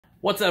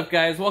What's up,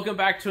 guys? Welcome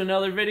back to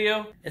another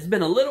video. It's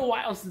been a little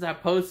while since I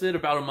posted,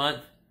 about a month.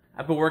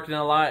 I've been working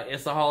a lot.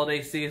 It's the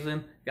holiday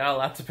season. Got a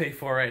lot to pay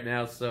for right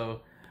now,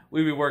 so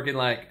we be working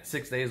like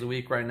 6 days a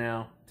week right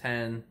now.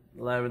 10,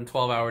 11,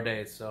 12-hour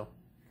days, so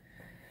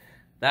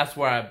that's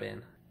where I've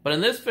been. But in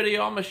this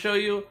video, I'm going to show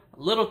you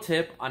a little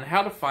tip on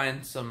how to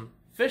find some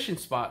fishing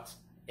spots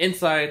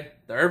inside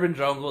the urban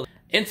jungle.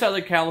 In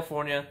Southern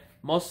California,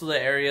 most of the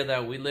area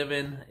that we live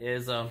in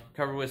is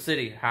covered with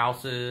city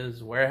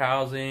houses,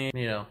 warehousing,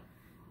 you know,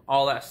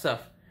 all that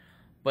stuff.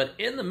 But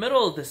in the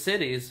middle of the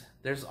cities,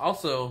 there's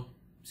also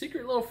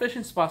secret little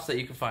fishing spots that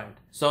you can find.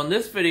 So in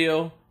this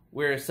video,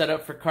 we're set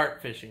up for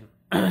carp fishing.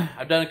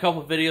 I've done a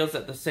couple videos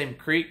at the same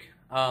creek.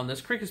 This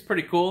creek is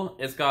pretty cool.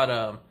 It's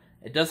got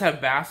it does have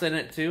bass in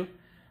it too.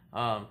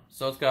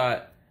 So it's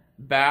got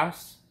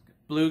bass,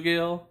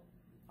 bluegill,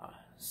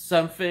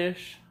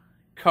 sunfish,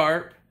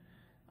 carp.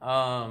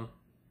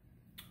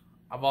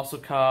 I've also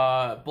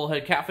caught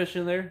bullhead catfish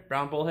in there,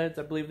 brown bullheads,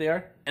 I believe they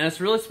are. And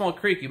it's a really small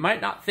creek. You might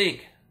not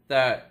think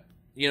that,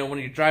 you know, when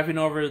you're driving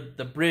over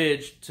the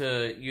bridge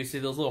you see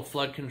those little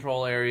flood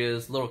control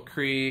areas, little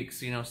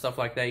creeks, you know, stuff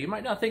like that. You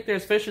might not think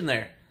there's fish in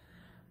there,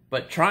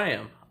 but try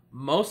them.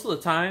 Most of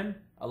the time,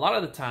 a lot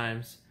of the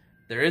times,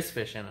 there is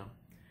fish in them.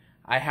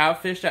 I have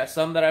fished at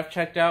some that I've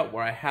checked out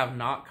where I have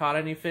not caught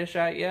any fish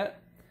at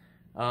yet.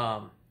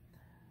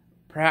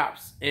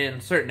 Perhaps in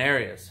certain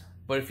areas.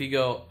 But if you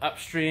go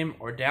upstream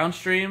or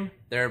downstream,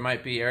 there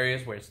might be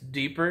areas where it's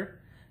deeper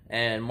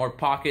and more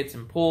pockets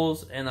and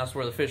pools, and that's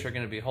where the fish are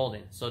going to be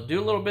holding. So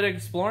do a little bit of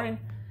exploring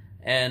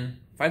and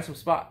find some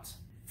spots.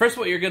 First,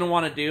 what you're going to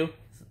want to do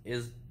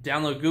is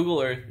download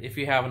Google Earth if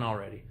you haven't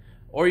already.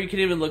 Or you can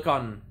even look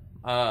on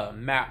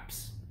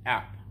Maps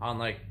app on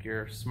like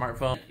your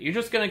smartphone. You're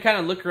just going to kind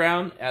of look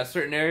around at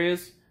certain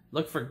areas,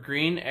 look for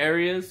green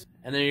areas,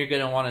 and then you're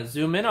going to want to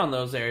zoom in on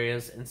those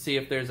areas and see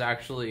if there's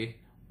actually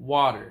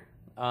water.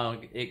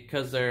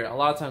 Because a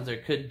lot of times there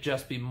could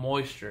just be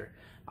moisture.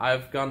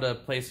 I've gone to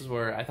places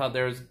where I thought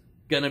there was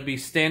gonna be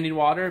standing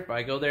water, but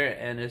I go there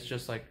and it's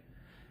just like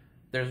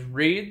there's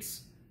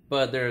reeds,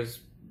 but there's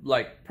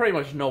like pretty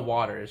much no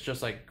water. It's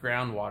just like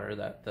groundwater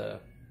that the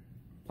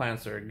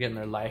plants are getting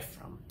their life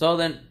from. So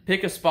then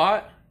pick a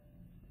spot,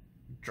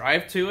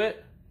 drive to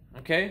it.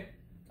 Okay,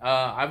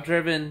 I've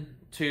driven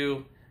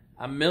to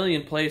a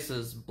million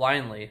places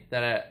blindly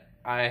that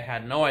I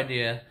had no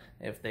idea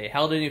if they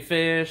held any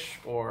fish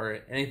or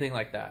anything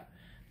like that.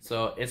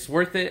 So it's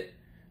worth it.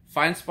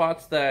 Find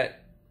spots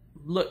that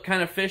look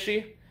kind of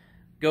fishy.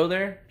 Go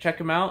there, check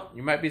them out.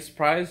 You might be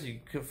surprised. You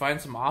could find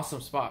some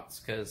awesome spots,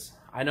 because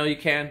I know you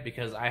can,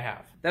 because I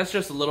have. That's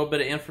just a little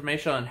bit of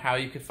information on how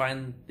you could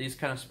find these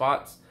kind of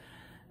spots.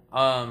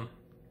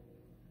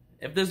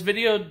 If this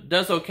video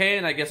does okay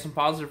and I get some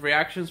positive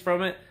reactions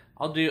from it,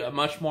 I'll do a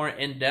much more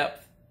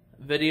in-depth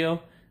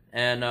video,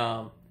 and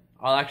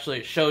I'll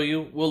actually show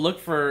you. We'll look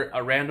for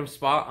a random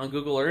spot on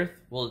Google Earth.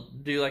 We'll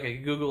do like a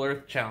Google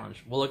Earth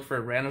challenge. We'll look for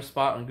a random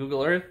spot on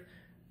Google Earth,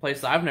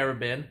 place that I've never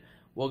been.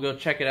 We'll go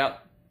check it out,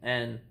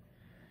 and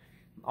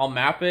I'll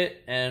map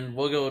it, and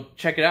we'll go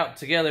check it out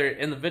together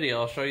in the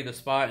video. I'll show you the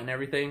spot and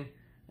everything.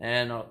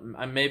 And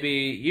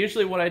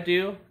usually what I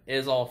do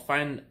is I'll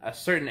find a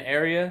certain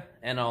area,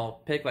 and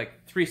I'll pick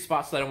like 3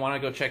 spots that I want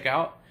to go check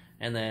out,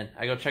 and then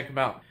I go check them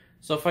out.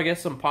 So if I get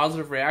some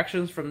positive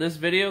reactions from this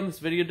video, and this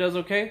video does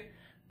okay,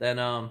 then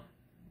I'll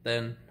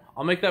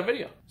make that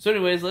video. So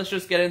anyways, let's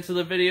just get into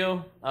the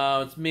video.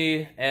 It's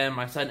me and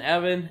my son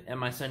Evan and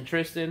my son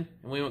Tristan,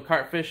 and we went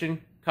carp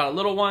fishing, caught a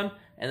little one,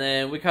 and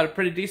then we caught a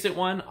pretty decent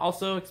one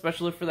also,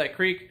 especially for that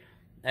creek.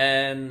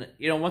 And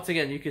you know, once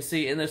again, you can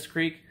see in this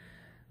creek,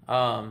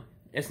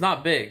 it's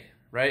not big,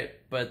 right?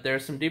 But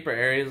there's some deeper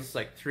areas,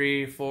 like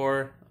 3,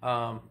 4,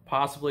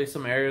 possibly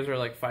some areas are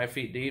like 5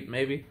 feet deep,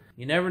 maybe.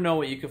 You never know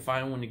what you can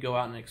find when you go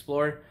out and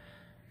explore.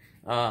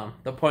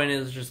 The point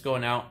is just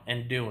going out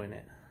and doing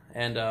it.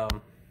 And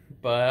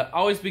but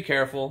always be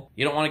careful.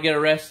 You don't want to get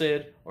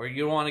arrested, or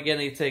you don't want to get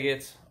any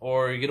tickets,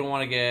 or you don't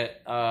want to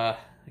get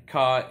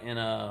caught in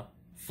a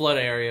flood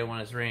area when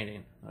it's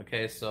raining.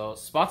 Okay, so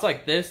spots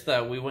like this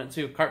that we went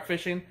to carp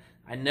fishing,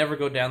 I never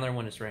go down there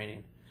when it's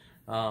raining.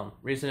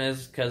 Reason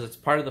is because it's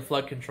part of the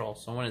flood control.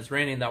 So when it's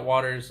raining, that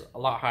water's a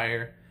lot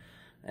higher,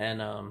 and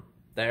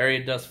the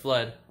area does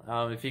flood.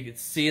 If you could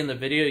see in the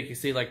video, you can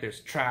see like there's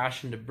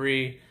trash and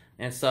debris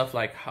and stuff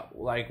like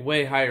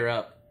way higher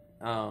up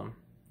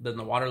than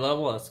the water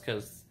level. That's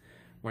because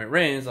when it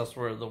rains, that's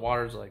where the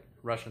water's like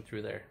rushing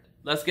through there.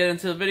 Let's get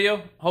into the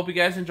video. Hope you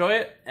guys enjoy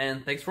it,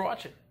 and thanks for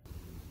watching.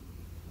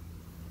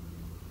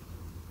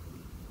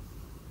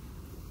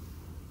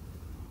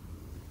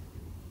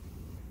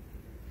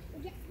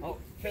 Oh,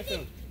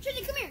 Tristan,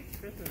 come here.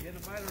 Tristan, get a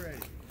bite already.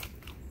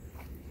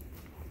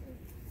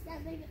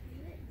 Dad, leave it,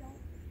 don't.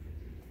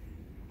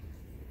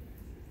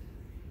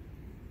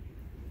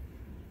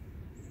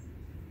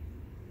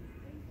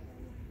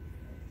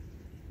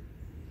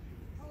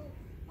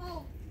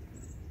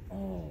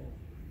 Oh.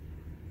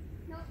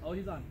 No. Oh,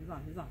 he's on.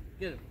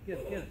 Get him.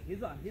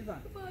 He's on.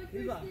 Come on,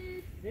 He's on.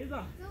 Tristan. He's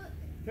on.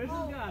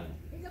 Tristan's got it.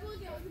 It's a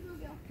bluegill. It's a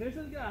bluegill.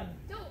 Tristan's got it.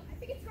 No, I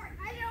think it's carp.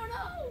 I don't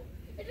know.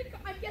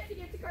 I'm guessing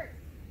it's a carp.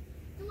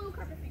 It's a little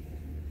carp, I think.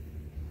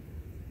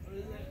 What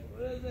is it?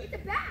 What is it?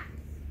 It's a bass.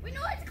 Wait,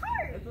 no, it's a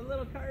carp. It's a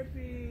little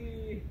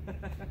carpy.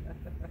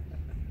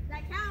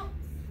 That counts.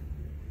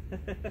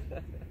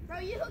 Bro,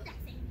 you hooked that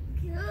thing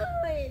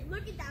good.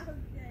 Look at that hook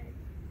good.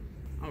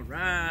 All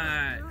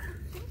right.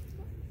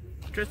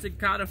 Tristan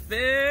caught a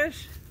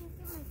fish.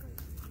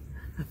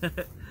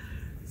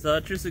 So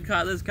Tristan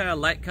caught this kind of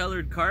light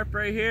colored carp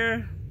right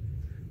here.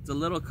 It's a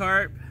little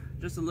carp,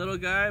 just a little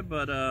guy,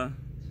 but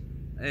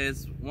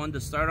it's one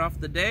to start off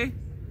the day.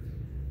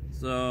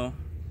 So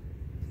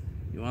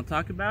you want to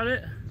talk about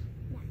it?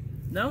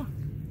 No?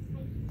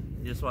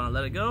 You just want to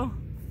let it go?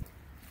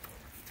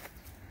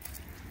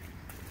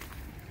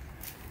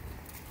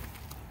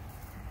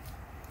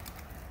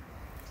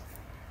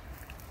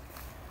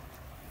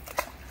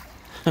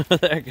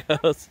 There it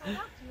goes.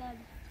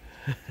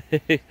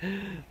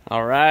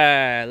 All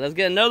right, let's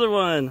get another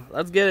one.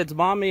 Let's get it to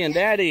mommy and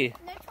daddy.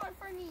 Next one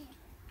for me.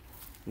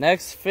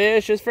 Next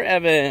fish is for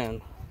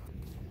Evan.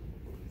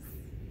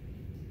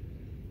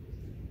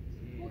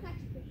 What kind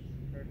of fish?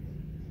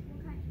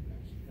 What kind of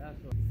fish? That's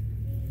what.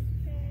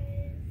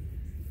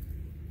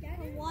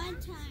 For one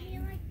time. I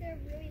feel like they're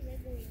really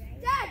wiggly,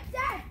 right?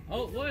 Dad!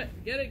 Oh, what?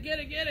 Get it, get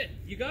it, get it.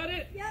 You got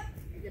it? Yep.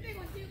 It's a big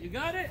one, too. You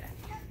got it?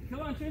 Yep. Come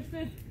on,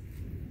 Tristan.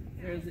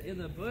 There's it in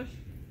the bush.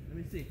 Let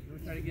me see. Let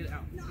me try to get it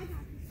out. No, I got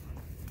this.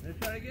 Let me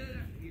try to get it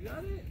out. You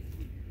got it?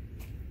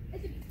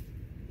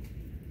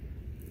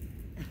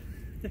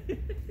 It's a...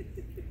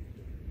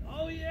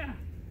 Oh, yeah.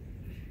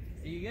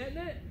 Are you getting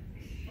it?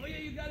 Oh, yeah,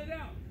 you got it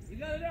out. You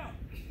got it out.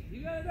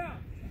 You got it out.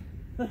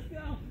 Let's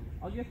go.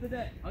 I'll get the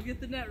net. I'll get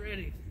the net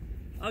ready.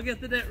 I'll get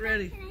the net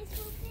ready. Can I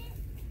scoop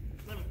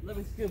it? Let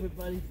me scoop it,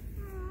 buddy.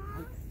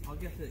 Aww. I'll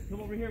get it.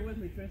 Come over here with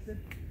me,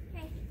 Tristan.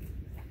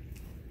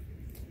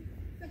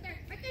 Okay.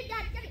 Right there,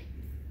 Dad, get it.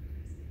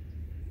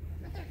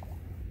 Right there.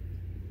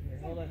 Here,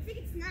 hold I on. think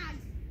it's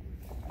snagged.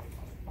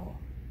 Oh,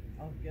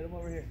 get him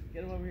over here.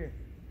 Get him over here.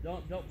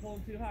 Don't pull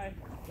him too high.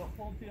 Don't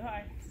pull him too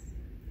high.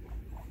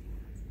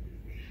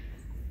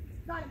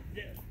 Got him.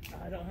 Yeah,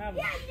 I don't have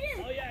him. Yeah, you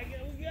did. Oh yeah,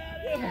 we got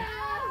him.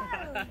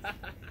 Yeah.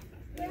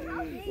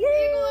 How big?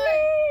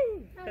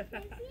 Woo! How big is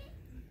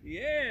he?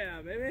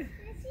 Yeah, baby.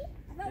 Is he? I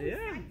thought we Yeah.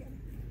 snagged him.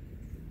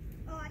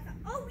 Oh, I thought.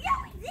 Oh, yeah,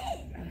 we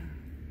did.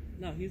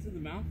 No, he's in the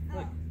mouth.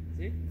 Look,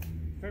 see?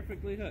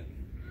 Perfectly hooked.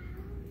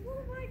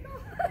 Oh my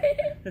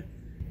god.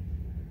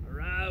 All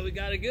right, we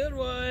got a good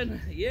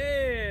one.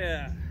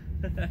 Yeah.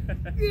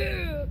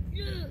 Yeah.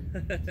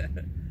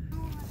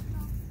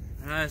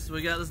 All right, so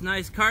we got this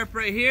nice carp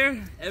right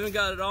here. Evan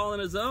got it all on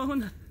his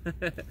own.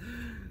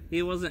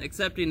 He wasn't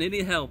accepting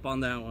any help on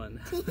that one.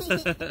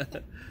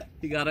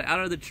 He got it out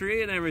of the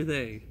tree and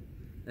everything.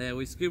 And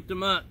we scooped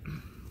him up.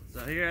 So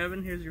here,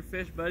 Evan, here's your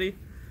fish, buddy.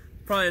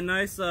 Probably a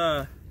nice,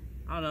 I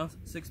don't know,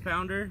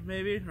 6-pounder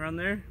maybe, around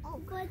there. Oh,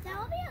 good. That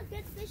would be a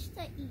good fish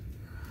to eat.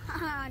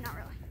 Not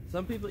really.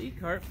 Some people eat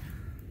carp.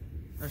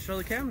 Now show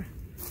the camera.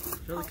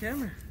 Show the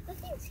camera. That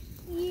thing's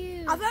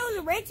huge. I thought it was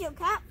a red-tailed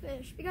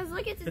catfish because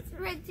look at its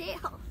red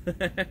tail.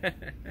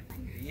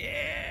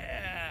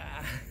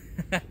 Yeah.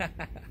 Alright,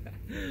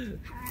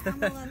 I'm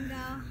gonna let him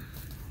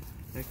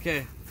go.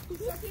 Okay. He's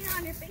sucking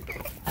on your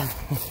finger.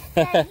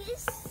 Yeah,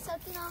 he's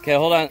sucking on Okay,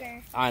 hold on.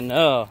 I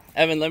know.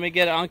 Evan, let me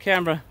get it on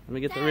camera. Let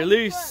me get the Dad,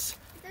 release.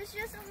 Look, there's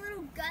just a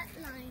little gut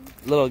line.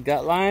 Little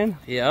gut line.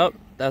 Yep.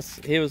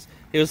 He was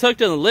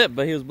hooked in the lip,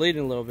 but he was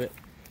bleeding a little bit.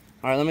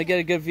 All right, let me get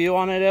a good view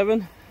on it,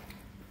 Evan.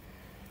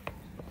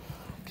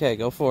 Okay,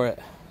 go for it.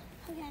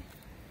 Okay.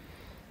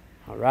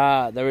 All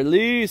right, the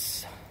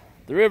release.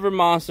 The river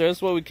monster.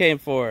 That's what we came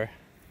for.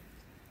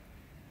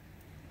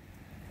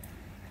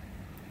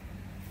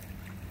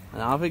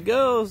 And off it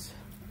goes.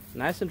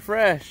 Nice and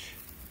fresh.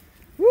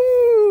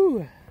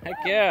 Woo! Heck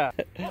yeah.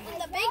 The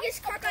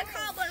biggest carp I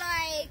caught, but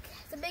like,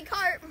 it's a big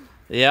carp.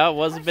 Yeah, it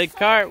was a big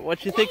carp.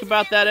 What you think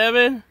about that,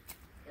 Evan?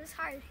 It was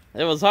hard.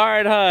 It was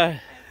hard, huh?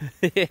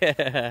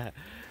 Yeah.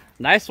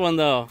 Nice one,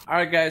 though. All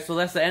right, guys, so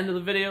that's the end of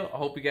the video. I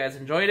hope you guys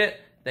enjoyed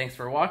it. Thanks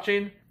for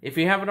watching. If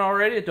you haven't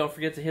already, don't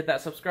forget to hit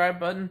that subscribe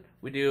button.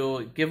 We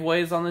do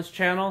giveaways on this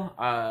channel.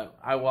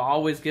 I will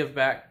always give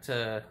back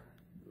to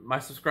my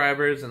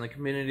subscribers and the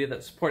community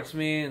that supports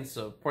me and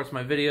supports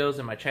my videos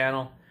and my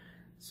channel.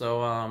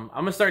 So I'm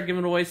going to start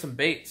giving away some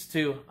baits,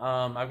 too.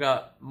 I've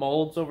got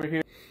molds over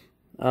here.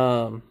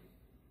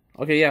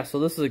 Okay, yeah, so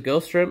this is a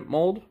ghost shrimp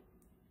mold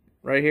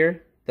right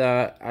here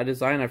that I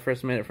designed. I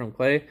first made it from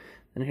clay.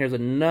 And here's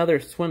another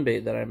swim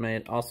bait that I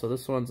made. Also,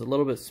 this one's a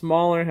little bit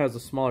smaller, has a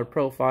smaller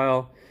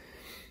profile,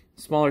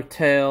 smaller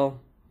tail.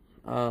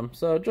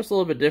 So just a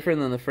little bit different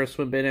than the first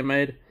swim bait I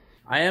made.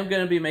 I am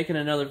going to be making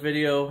another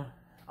video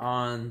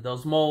on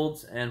those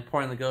molds and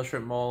pouring the ghost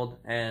shrimp mold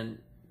and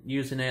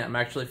using it. I'm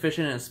actually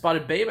fishing in a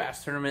spotted bay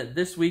bass tournament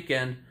this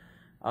weekend.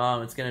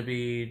 It's going to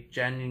be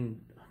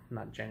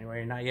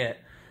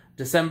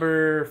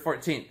December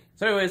 14th.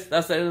 So anyways,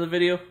 that's the end of the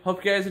video.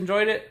 Hope you guys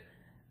enjoyed it.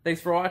 Thanks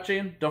for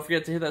watching. Don't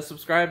forget to hit that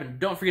subscribe, and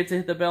don't forget to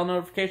hit the bell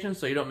notification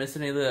so you don't miss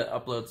any of the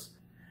uploads.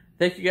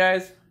 Thank you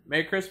guys.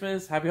 Merry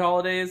Christmas, Happy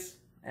Holidays,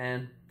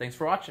 and thanks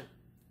for watching.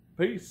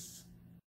 Peace.